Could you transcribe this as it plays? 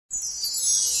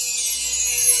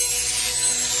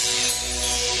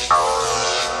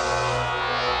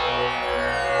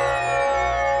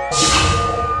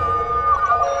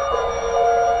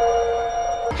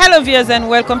Hello viewers and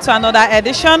welcome to another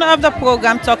edition of the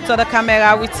program Talk to the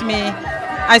Camera with me,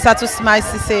 Isatu Smile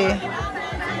Sesay.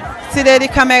 Today the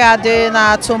camera day in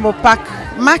Tombo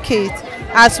Market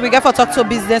as we get for talk to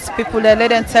business people and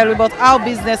let them tell you about how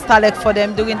business talent for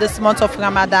them during this month of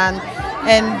Ramadan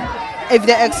and if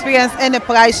they experience any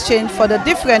price change for the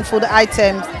different food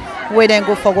items where they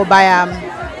go for go buy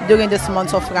them during this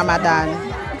month of Ramadan.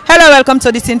 Hello, welcome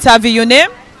to this interview. Your name?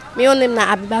 My name is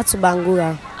Isatu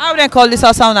Bangura. How would they call this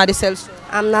house on the sales?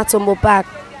 I'm not Tombo Park.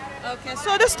 Okay,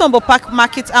 so this Tombo Park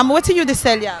market, what do you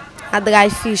sell here? A dry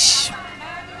fish.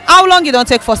 How long you don't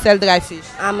take for sell dry fish?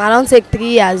 I don't take 3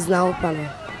 years now.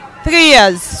 3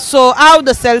 years. So how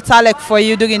the sell talek for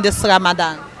you during this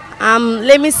Ramadan?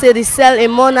 Let me say the sell a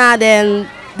month then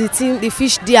the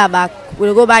fish dear back.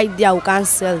 We'll go buy there, we can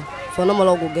sell. For no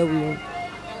more go get we.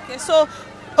 Okay, so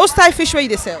what type fish where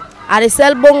you sell? I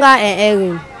sell bonga and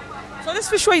herring. So this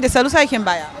fish where you sell, who can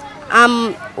buy it?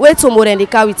 Wait tomorrow and the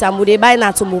car with they buy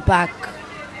na Tombo Park.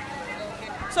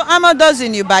 So how much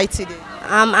dozen you buy today?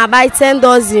 I buy 10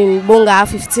 dozen bonga,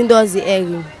 15 dozen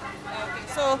herring.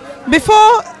 So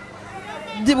before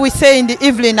we say in the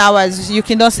evening hours, you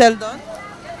cannot sell done?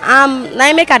 Now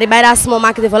I make I buy that small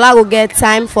market for I go get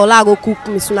time for I go cook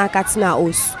me sooner katina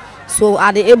house. So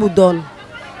I dey able done.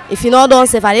 If you not done,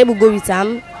 if I able go with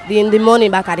them, in the morning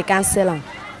back I can sell them.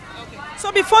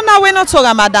 So before now we're not to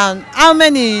Ramadan, how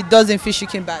many dozen fish you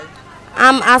can buy?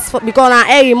 As for because now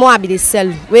every more I be the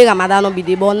sell where Ramadan no be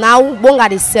the but now bonga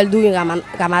they sell during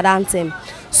Ramadan time.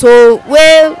 So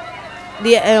where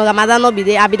the Ramadan no be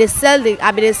there, I be the sell the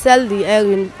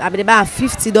herring, I be the buy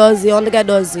 50 dozen, 100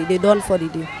 dozen. They done for the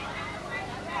day.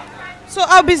 So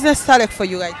how business started for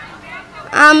you right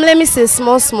now? Let me say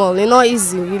small, it's not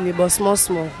easy really, but small.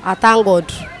 I thank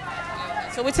God.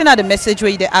 So what's the message where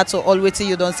you add to all waiting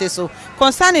you don't say so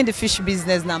concerning the fish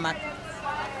business now, Mark?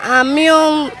 Me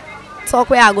on talk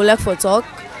where I go look for talk.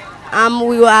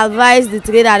 We will advise the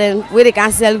trader then where they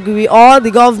can sell greedy or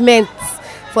the government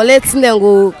for letting them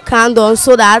go calm down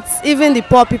so that even the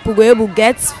poor people go able to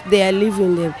get their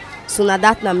living them. So now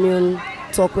that na me on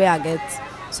talk where I get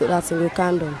so that they go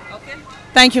calm down. Okay.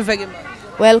 Thank you very much.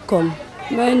 Welcome.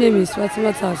 My name is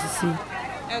Isatu Smile Sesay.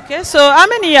 Okay, so how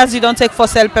many years you don't take for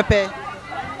sell pepper?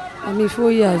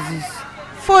 4 years.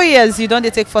 4 years you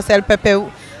don't take for sell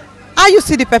pepper. How you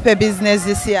see the pepper business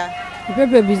this year? The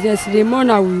pepper business, the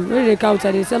money where they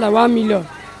counter, they sell like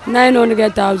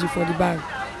 1,900,000 for the bag.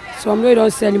 So I'm not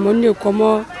don't sell the money come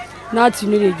on, not you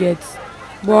know they get.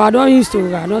 But I don't used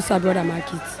to I don't sell the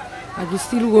market. I can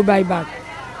still go buy back.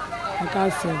 I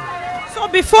can't sell. So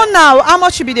before now, how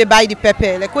much you be they buy the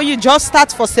pepper? Like when you just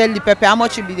start for sell the pepper, how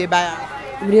much you be they buy?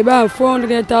 They buy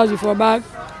 400,000 for bag,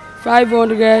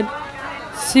 500,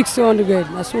 600.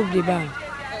 That's what they buy.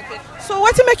 Okay. So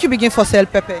what to make you begin for sell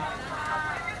pepper?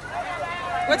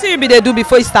 What do you be they do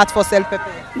before you start for sell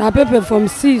pepper? Now pepper from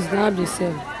seeds now they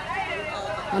sell.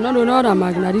 I don't know that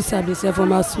magna this side they sell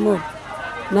from a small.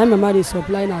 Now my mother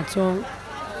supply na all.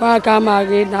 I come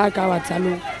again now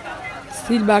Kawatalo.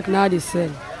 Still back now they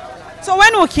sell. So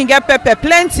when we can get pepper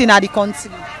plenty in the country?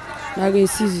 Now in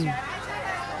season.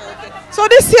 Okay. So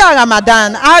this year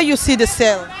Ramadan, how you see the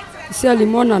sale? Sell the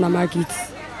money on the market.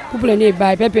 People need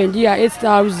buy pepper in there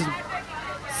 8,000,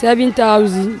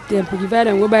 7,000. Then divide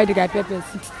and go buy the guy pepper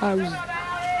 6,000. Okay.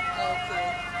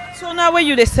 So now when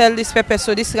you they sell this pepper,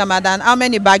 so this Ramadan, how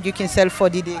many bags you can sell for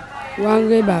the day? 1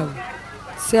 bag.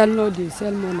 Sell no day,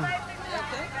 sell money. Okay.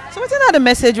 So what's the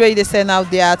message where they send out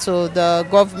there to the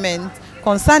government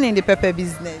concerning the pepper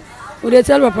business? Well, they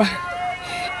tell Papa,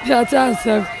 they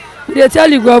tell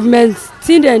the government,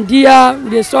 things and dear,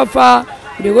 they suffer.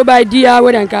 They go buy deer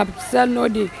where they can sell no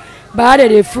day. But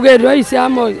they afraid when you say how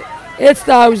much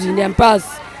 8,000 then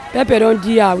pass. Pepper don't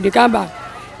deer, they come back.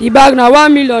 The bag now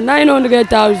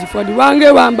 1,900,000 for the one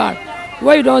bag.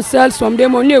 Where you don't sell some day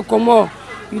money come on.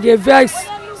 You dey vex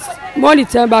money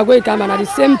turn back where you come and at the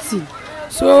same thing.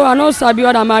 So I know sabi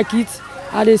other market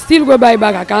and they still go buy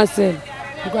bag I can't sell.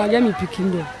 Because I get me picking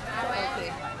them.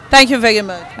 Okay. Thank you very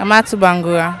much. Isatu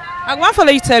Bangura. I want to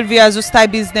let you tell viewers what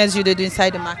type business you do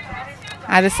inside the market.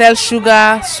 I sell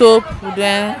sugar, soap, we do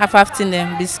half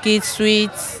them, biscuits,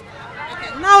 sweets. Okay.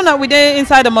 Now we're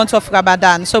inside the month of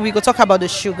Ramadan, so we go talk about the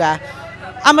sugar.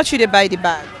 How much you they buy the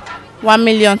bag?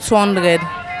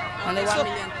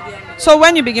 1,200,000. So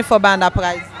when you begin for buying that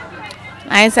price?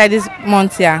 I inside this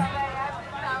month here.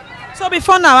 So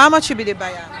before now, how much you be the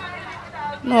buyer?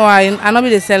 No, I not be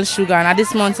the sell sugar. Now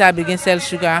this month I begin sell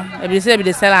sugar. I be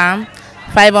the sell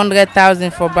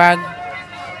 500,000 for bag.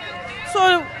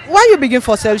 So why you begin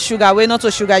for sell sugar? Why not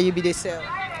to sugar you be the sell?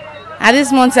 At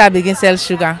this month I begin sell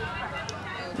sugar.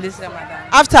 This Ramadan.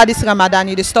 After this Ramadan,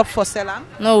 you dey stop for sell am?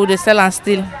 No, we dey sell am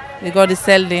still. We got the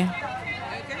sell there.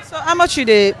 Okay. So how much you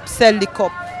dey sell the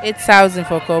cup? 8,000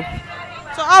 for cup.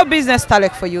 So how business start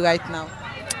like for you right now?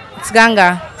 It's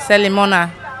ganga, selling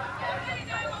mona.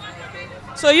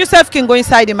 So you sef can go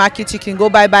inside the market, you can go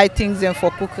buy things and for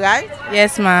cook, right?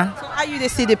 Yes, ma. So how you dey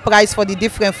see the price for the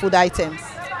different food items?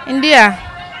 India,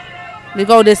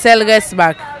 because they sell rest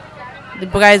back. The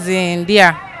price in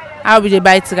India, how we dey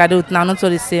buy it now, not all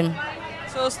the same.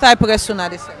 So type price una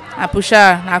dey sell? I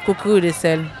pusha, na cookery they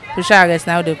sell. Pusha rest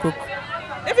now they cook.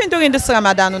 Even during this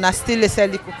Ramadan, una still dey sell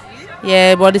the cookery?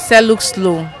 Yeah, but the sell looks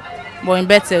slow. But in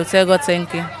better, we sell got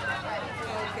 10K.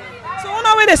 So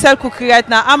una wey dey sell cookery right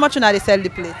now, how much una dey sell the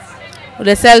plates?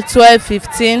 They sell 12,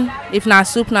 15. If na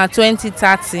soup, na 20,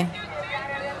 30.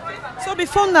 So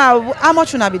before now, how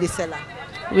much una be the seller?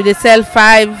 We dey sell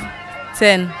 5,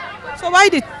 10. So why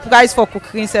the price for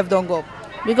cookery sef don go up?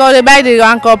 Because they buy the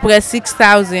one cup press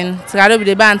 6,000. Trado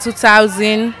they buy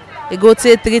 2,000. They go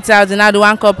to 3,000. Now the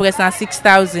one cup press na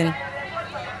 6,000.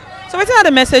 So wetin are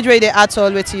the message wey dey add to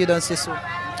all wetin you don say so?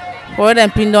 For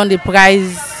them pin down the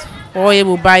price, or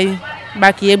able buy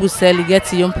back, you able sell, you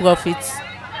get your own profit.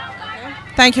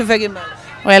 Thank you very much.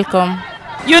 Welcome.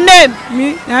 Your name?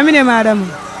 Me, I'm in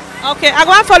madam. Okay, I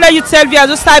go and follow you tell me as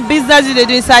you start business you dey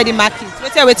do inside the market.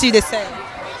 Wetin you dey sell?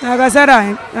 Na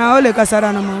kasara, na ole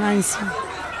kasara na mo nice.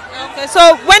 Okay,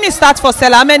 so when you start for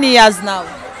sell, how many years now?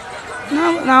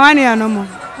 Na 1 year no more.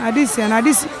 Na this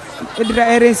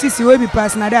RNCC wey be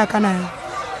pass na there kana.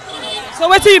 So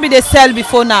wetin you be dey sell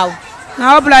before now?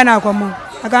 Na upline na come.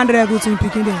 I can't drag go to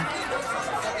picking there.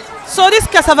 So this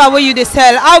cassava wey you dey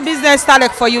sell, how business start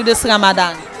like for you this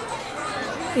Ramadan?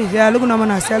 If you look no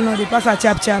man sell no dey pass a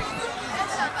chap.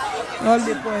 All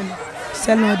the point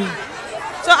sell no dey.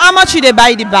 So how much you dey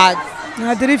buy the bag?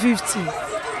 Na 350.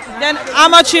 Then how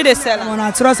much you dey sell?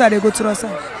 Na trosa dey go trosa.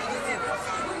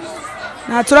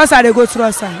 Na trosa dey go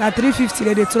trosa. Na 350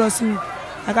 they dey trust me.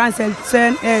 I can sell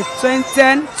 20.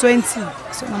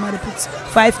 So I'm going to put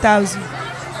 5,000.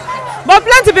 But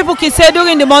plenty people can say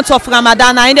during the month of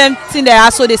Ramadan, and them thing they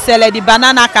also they sell the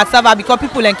banana cassava because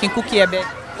people can cook here.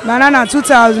 Banana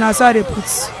 2,000, I saw they put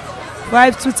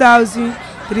 2,000,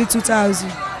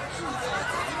 2,000.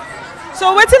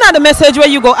 So waiting at the message where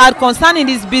you go add concerning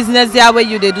this business there where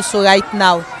you they do so right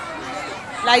now.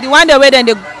 Like the one the way then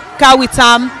they carry with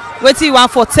them, what you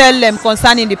want for tell them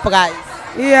concerning the price.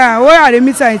 Yeah, where are the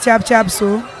meter in chap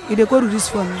so if they go do this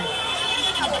for me.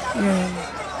 Yeah.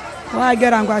 When I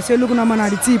get and say, look no man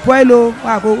at the tea, poilo,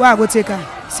 where I go take her.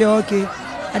 Say okay.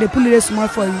 And they pull it small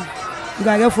for you. You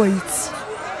gotta get for it.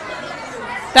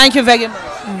 Thank you very much.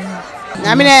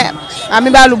 I'm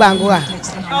Balubangua.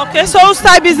 Okay, so what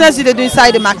style business do they do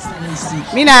inside the market?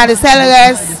 Me na the sell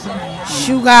rice,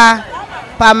 sugar,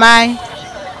 palm oil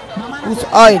with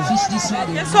oil.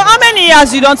 Okay, so how many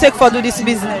years you don't take for do this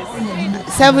business?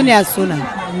 7 years so now.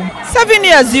 7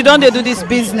 years you don't do this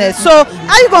business. So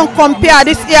how you gonna compare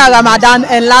this year Ramadan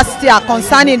and last year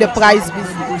concerning the price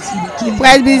business? The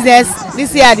price business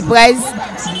this year the price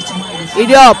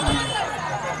it up.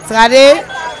 Trade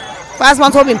first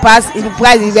month home in pass the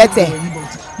price is better.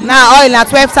 Now oil na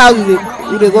 12,000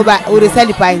 we go buy we sell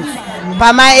the pint.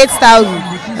 Palm oil 8,000.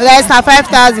 Rice na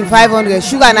 5,500.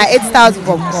 Sugar na 8,000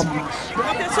 for cup.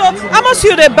 So how much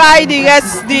you they buy the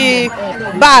rest the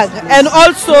bag and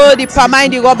also the palm oil,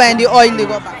 the rubber and the oil, the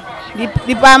rubber?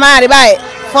 The palm oil they buy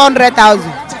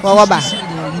 400,000 for rubber.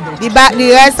 The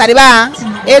rest they buy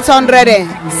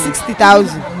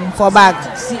 860,000 for bag.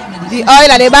 The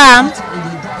oil they buy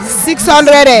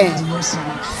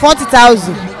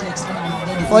 640,000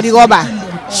 for the rubber.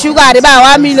 Sugar they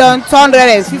buy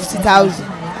 1,250,000.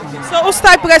 So what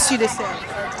type price you they sell?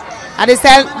 I they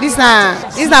sell this na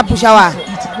pushawa.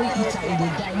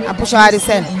 A pushawa they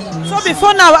sell. So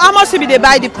before now, how much you they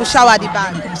buy the pushawa the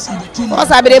bag?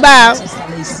 First I be they buy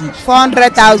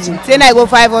 400,000. Then I go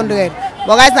 500.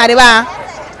 But guys now they buy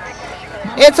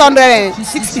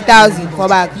 860,000 for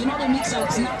bag.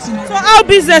 So how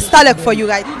business start like for you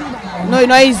right now? No, it's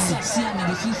not easy. It's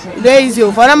not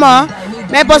easy. For no more,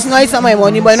 my boss know some my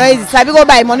money, but it's not easy. So I go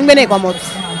buy money when I come out.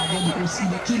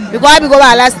 Because I go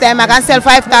buy last time, I can sell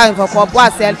 5,000 for cup.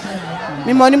 What I sell?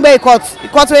 My money buy cut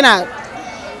when I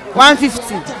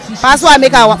 150. Pass what I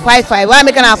make a 5,500. What I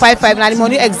make a 5,500. Now the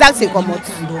money exactly come out.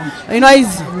 It's not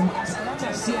easy.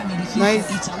 Not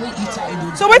easy.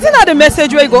 So wetin are the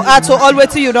message where you go add to all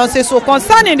wetin you don't say so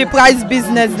concerning the price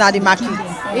business na the market?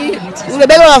 We the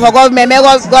beg for government,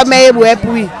 government able help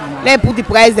we. Let put the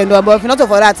price and but if not for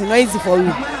that, it's not easy for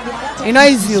we. It's not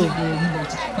easy.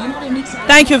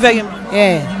 Thank you very much.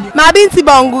 Yeah. Ma binti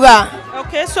Bangura.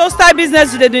 Okay, so style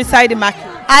business do they do inside the market?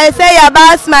 I sell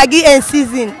yabas, maggi and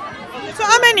season. So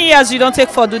how many years you don't take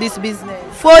for do this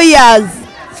business? 4 years.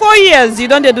 4 years you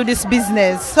don't do this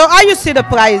business. So how you see the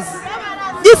price?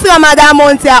 This Ramadan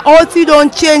month here, also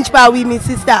don't change per with me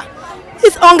sister.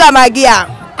 This hunger maggi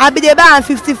I be dey buy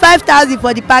 55,000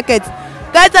 for the packet.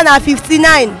 Right now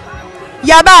 59.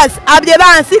 Yabas I be dey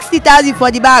buy 60,000 for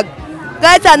the bag.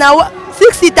 Right now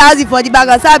 60,000 for the bag.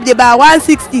 And so I be dey buy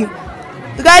 160.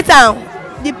 Right now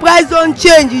the price don't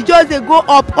change. You just dey go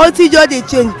up until just dey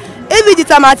change. Even the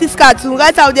tomatoes cartoon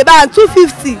right now they buy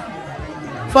 250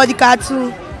 for the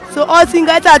cartoon. So all things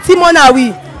right now Timona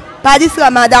we by this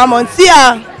Ramadan month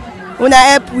here una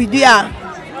help we do ya.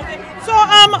 So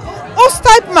what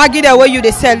type maggi there where you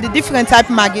dey sell the different type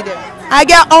maggi there? I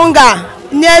get hunger,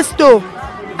 Nesto,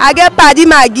 I get paddy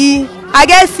maggi, I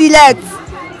get select.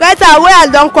 Right now where I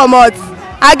don't come out.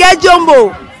 I get jumbo,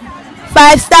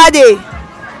 5-star day.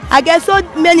 I get so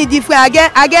many different. I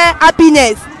get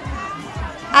happiness.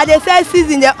 I dey sell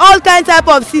season there, all kind type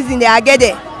of season there. I get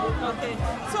there. Okay.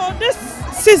 So this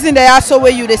season there also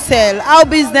where you dey sell. How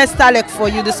business start like for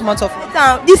you this month of?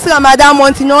 This Ramadan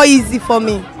month is not easy for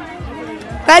me.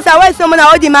 Right now when someone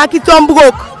hold the market on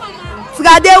broke. So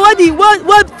that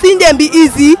what thing them be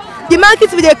easy. The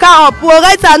market with the car up. Well,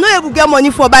 right now no able get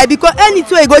money for buy because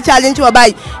anything you go challenge for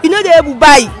buy, you know they able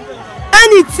buy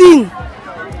anything.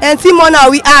 And see money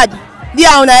we add. They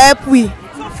are on a help we.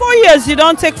 So 4 years you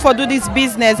don't take for do this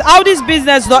business. How this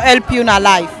business don't help you in a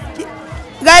life?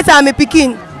 Right now I'm a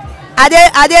pikin. I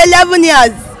dey 11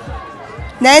 years.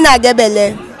 Now I get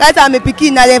belle. Right now I'm a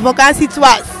pikin. Now they vacancy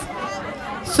twice.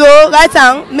 So right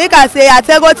now make I say I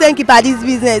tell God thank you for this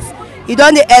business. You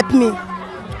don't dey help me.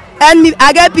 And me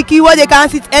I get pikin where they can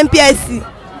sit MPSC.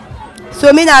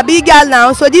 So me na big girl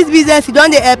now. So this business you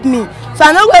don't dey help me. So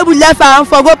I no go able left am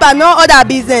for go for no other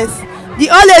business. The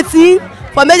only thing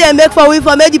for me they make for we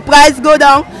for make the price go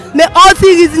down. Make all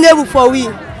things reasonable for we.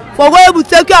 For we able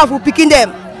take care of picking them.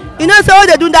 You know so what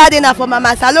they do that day na for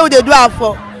mama salon they do am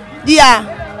for. Dear,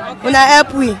 una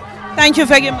help we. Thank you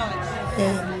very much.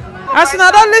 Yeah. As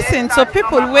una don listen to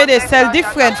people where they sell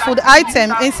different food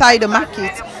items inside the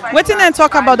market, wetin dem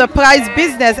talk about the price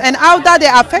business and how that they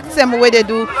affect them where they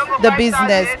do the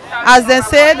business. As they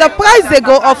say, the price they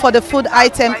go up for the food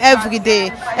item every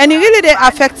day, and it really they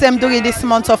affect them during this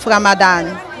month of Ramadan.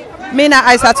 Me na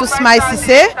Isatu Smile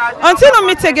Sesay. Until we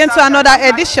meet again to another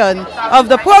edition of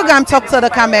the program Talk to the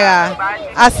Camera,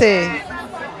 I say,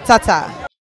 tata.